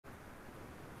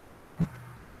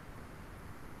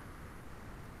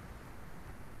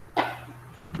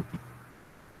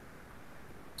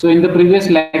So in the previous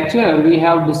lecture, we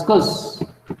have discussed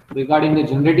regarding the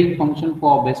generating function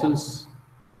for Bessel's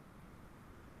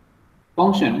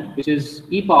function, which is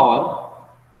e power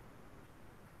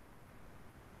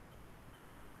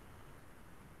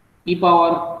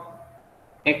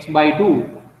x by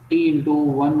 2 t into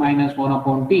 1 minus 1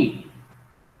 upon t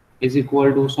is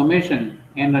equal to summation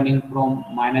n running from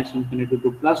minus infinity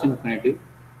to plus infinity.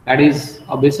 That is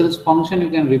a Bessel's function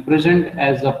you can represent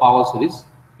as a power series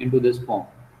into this form.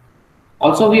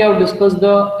 Also, we have discussed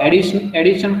the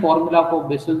addition formula for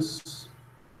Bessel's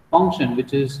function,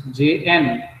 which is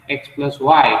Jn x plus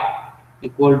y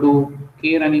equal to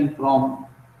k running from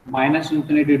minus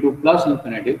infinity to plus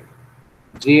infinity,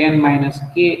 Jn minus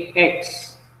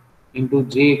kx into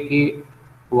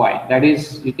jky. That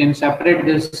is, you can separate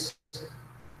this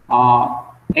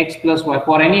x plus y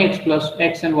for any x plus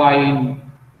x and y in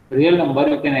real number.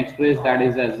 You can express that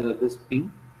is as this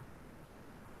thing.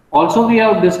 Also, we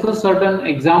have discussed certain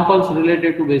examples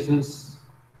related to Bessel's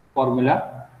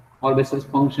formula or Bessel's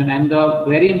function, and the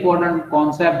very important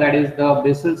concept, that is the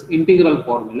Bessel's integral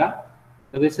formula.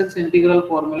 The Bessel's integral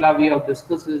formula we have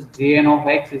discussed is Jn of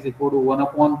x is equal to 1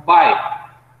 upon pi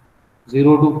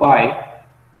 0 to pi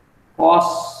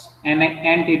cos n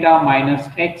theta minus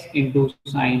x into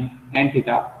sine n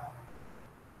theta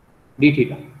d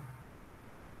theta.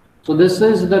 So this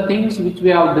is the things which we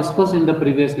have discussed in the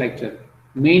previous lecture.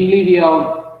 Mainly we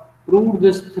have proved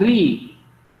these three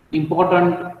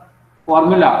important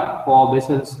formula for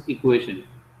Bessel's equation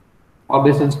or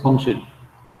Bessel's function.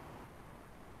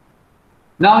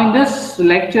 Now in this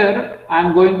lecture, I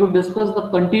am going to discuss the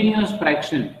continuous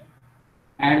fraction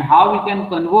and how we can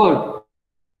convert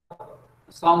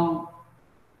some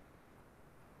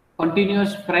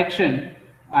continuous fraction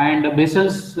and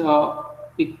Bessel's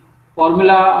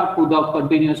formula to the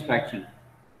continuous fraction.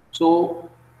 So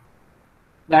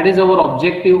that is our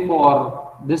objective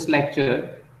for this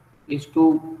lecture, is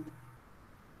to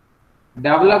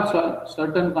develop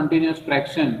certain continuous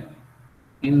fraction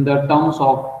in the terms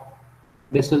of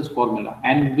Bessel's formula.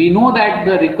 And we know that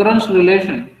the recurrence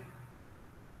relation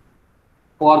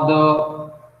for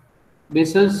the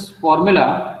Bessel's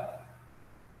formula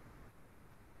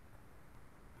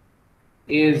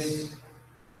is,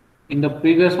 in the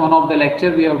previous one of the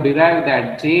lecture we have derived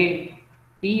that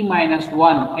jp minus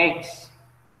 1 x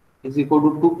is equal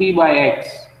to 2p by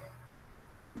x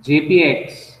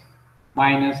jpx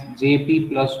minus jp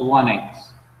plus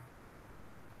 1x.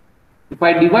 If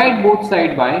I divide both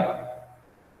sides by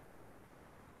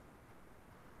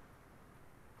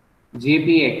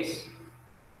jpx,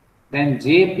 then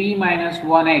jp minus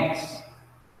 1x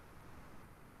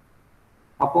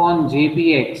upon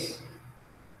jpx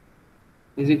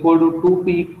is equal to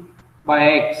 2p by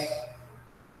x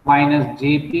minus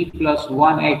jp plus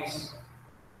 1x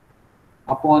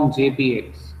upon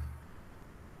jpx.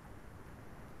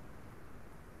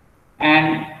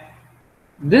 And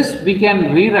this we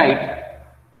can rewrite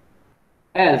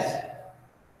as,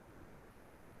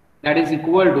 that is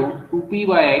equal to 2p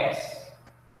by x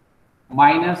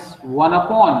minus 1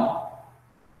 upon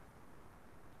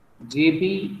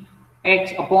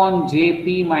jpx upon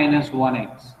jp minus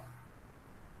 1x.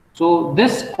 So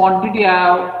this quantity I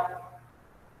have,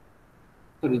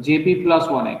 jp plus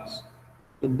 1x.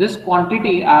 So this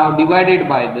quantity I have divided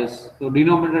by this. So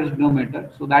denominator is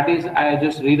denominator. So that is, I am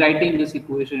just rewriting this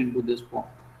equation into this form.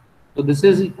 So this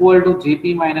is equal to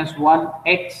jp minus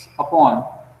 1x upon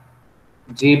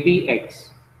jpx.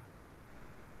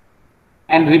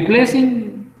 And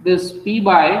replacing this p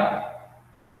by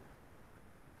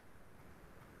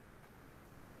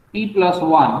p plus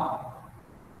 1,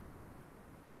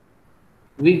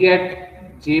 we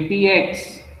get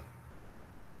jpx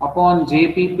upon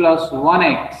jp plus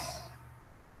 1x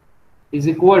is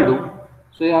equal to,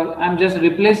 so I am just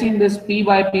replacing this p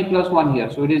by p plus 1 here.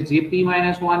 So it is jp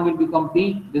minus 1 will become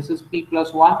p, this is p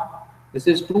plus 1, this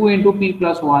is 2 into p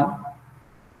plus 1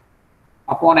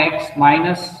 upon x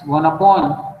minus 1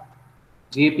 upon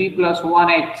jp plus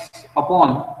 1x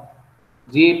upon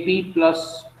jp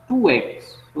plus 2x.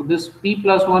 So this p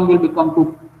plus 1 will become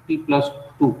 2p plus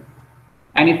 2.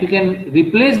 And if you can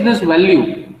replace this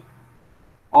value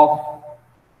of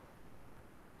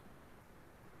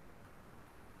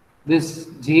this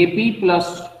jp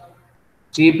plus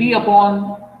jp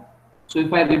upon, so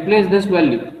if I replace this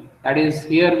value, that is,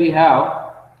 here we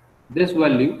have this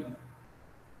value,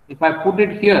 if I put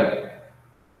it here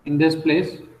in this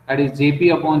place, that is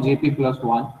jp upon jp plus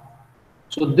 1.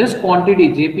 So this quantity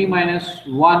jp minus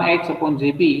 1x upon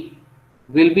jp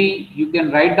will be, you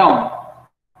can write down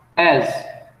as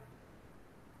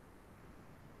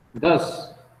thus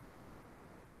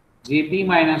jp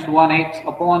minus 1x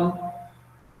upon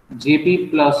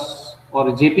jp plus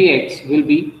or jpx will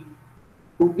be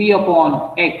 2p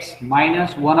upon x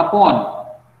minus 1 upon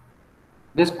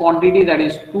this quantity, that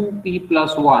is 2p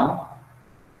plus 1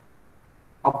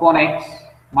 upon x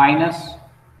minus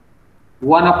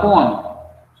 1 upon.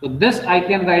 So this I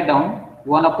can write down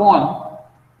 1 upon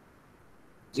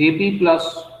jp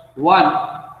plus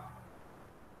 1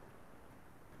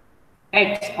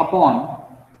 x upon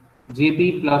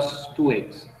jp plus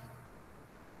 2x.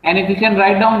 And if you can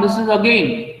write down, this is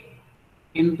again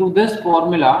into this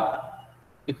formula,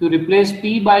 if you replace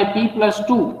p by p plus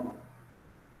 2,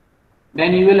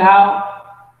 then you will have,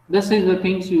 this is the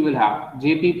things you will have,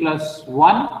 jp plus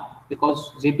 1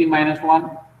 because jp minus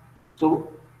 1.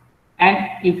 So, and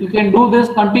if you can do this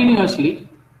continuously,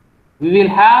 we will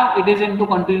have it is into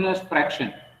continuous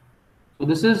fraction. So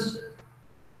this is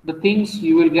the things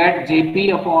you will get,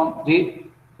 jp upon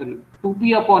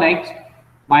 2p upon x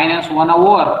minus 1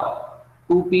 over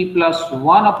 2p plus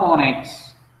 1 upon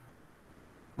x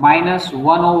minus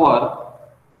 1 over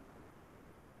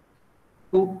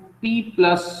 2p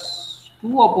plus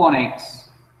 2 upon x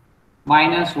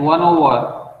minus 1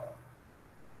 over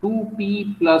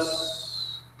 2p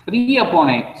plus 3 upon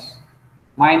x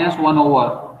minus 1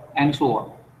 over, and so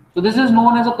on. So this is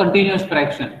known as a continuous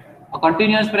fraction. A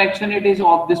continuous fraction, it is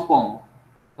of this form.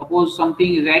 Suppose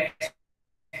something is x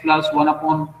plus 1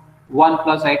 upon 1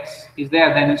 plus x is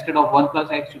there, then instead of 1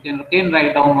 plus x you can again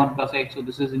write down 1 plus x. So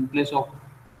this is in place of,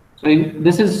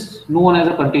 this is known as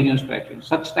a continuous fraction.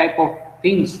 Such type of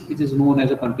things, it is known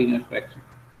as a continuous fraction.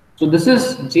 So this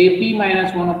is jp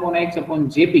minus 1 upon x upon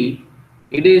jp.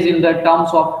 It is in the terms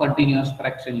of continuous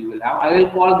fraction you will have. I will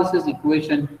call this as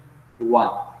equation 1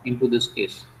 into this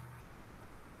case.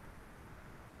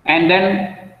 And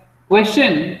then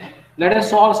question, let us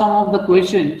solve some of the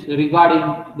questions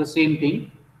regarding the same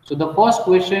thing. So the first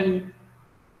question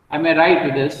I may write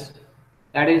to this,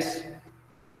 that is,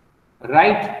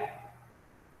 write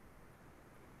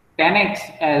 10x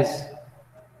as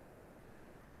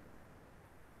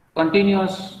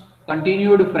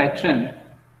continued fraction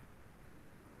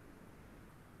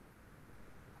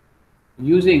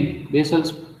using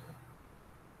Bessel's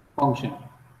function.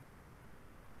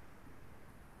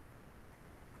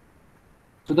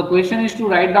 So the question is to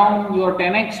write down your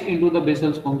 10x into the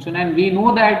Bessel's function, and we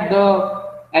know that the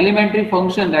elementary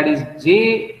function, that is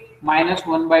j minus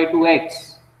 1 by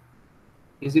 2x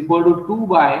is equal to 2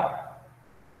 by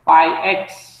pi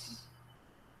x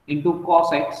into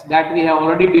cos x, that we have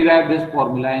already derived this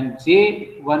formula, and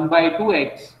j 1 by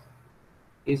 2x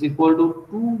is equal to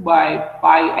 2 by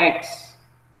pi x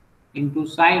into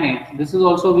sin x. This is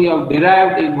also we have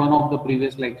derived in one of the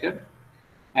previous lecture.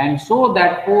 And so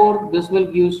therefore this will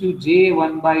gives you j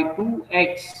 1 by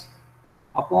 2x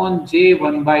upon j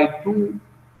 1 by 2,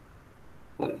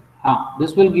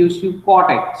 this will gives you cot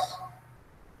x.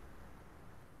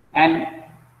 And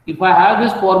if I have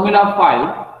this formula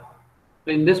 5,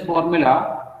 so in this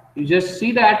formula you just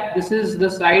see that this is the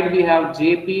side we have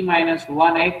jp minus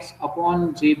 1x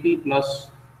upon jp plus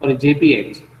or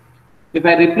jpx. If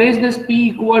I replace this p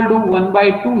equal to 1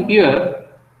 by 2 here,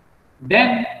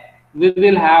 then we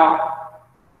will have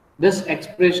this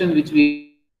expression which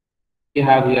we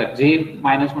have here, j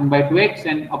minus 1 by 2x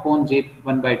and upon j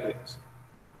 1 by 2x.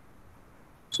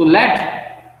 So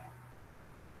let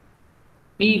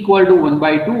p equal to 1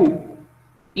 by 2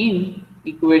 in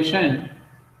equation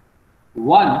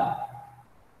 1,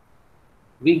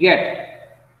 we get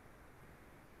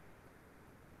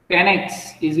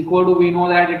 10x is equal to, we know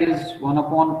that it is 1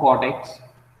 upon cot x,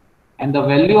 and the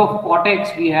value of cot x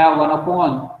we have 1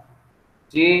 upon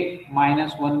j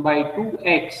minus 1 by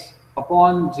 2x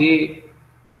upon j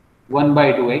 1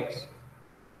 by 2x.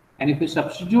 And if you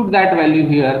substitute that value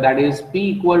here, that is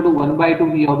p equal to 1 by 2,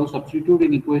 we have to substitute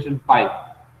in equation 5.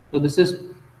 So this is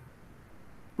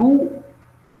 2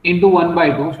 into 1 by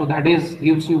 2, so that is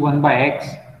gives you 1 by x,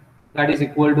 that is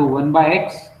equal to 1 by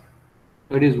x.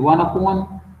 So it is 1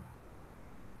 upon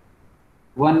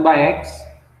 1 by x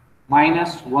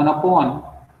minus 1 upon,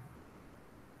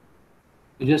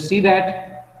 you just see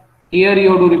that here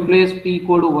you have to replace p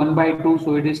equal to 1 by 2,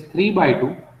 so it is 3 by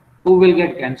 2. 2 will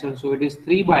get cancelled, so it is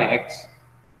 3 by x,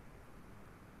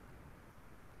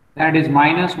 that is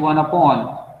minus 1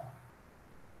 upon,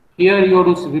 here you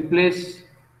have to replace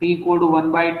p equal to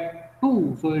 1 by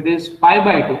 2, so it is 5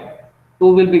 by 2.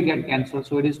 2 will be get cancelled,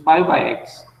 so it is 5 by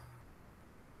x.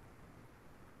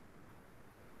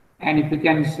 And if you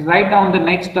can write down, the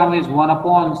next term is 1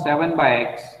 upon 7 by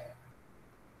x,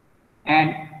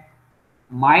 and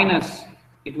minus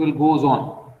it will goes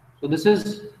on. So this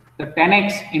is the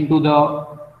 10x into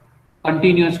the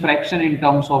continuous fraction in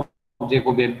terms of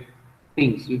Jacobian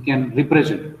things you can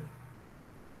represent.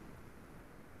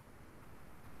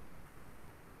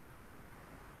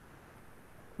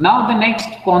 Now the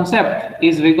next concept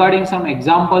is regarding some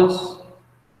examples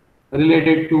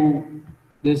related to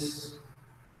this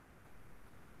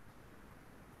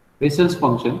Bessel's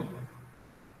function.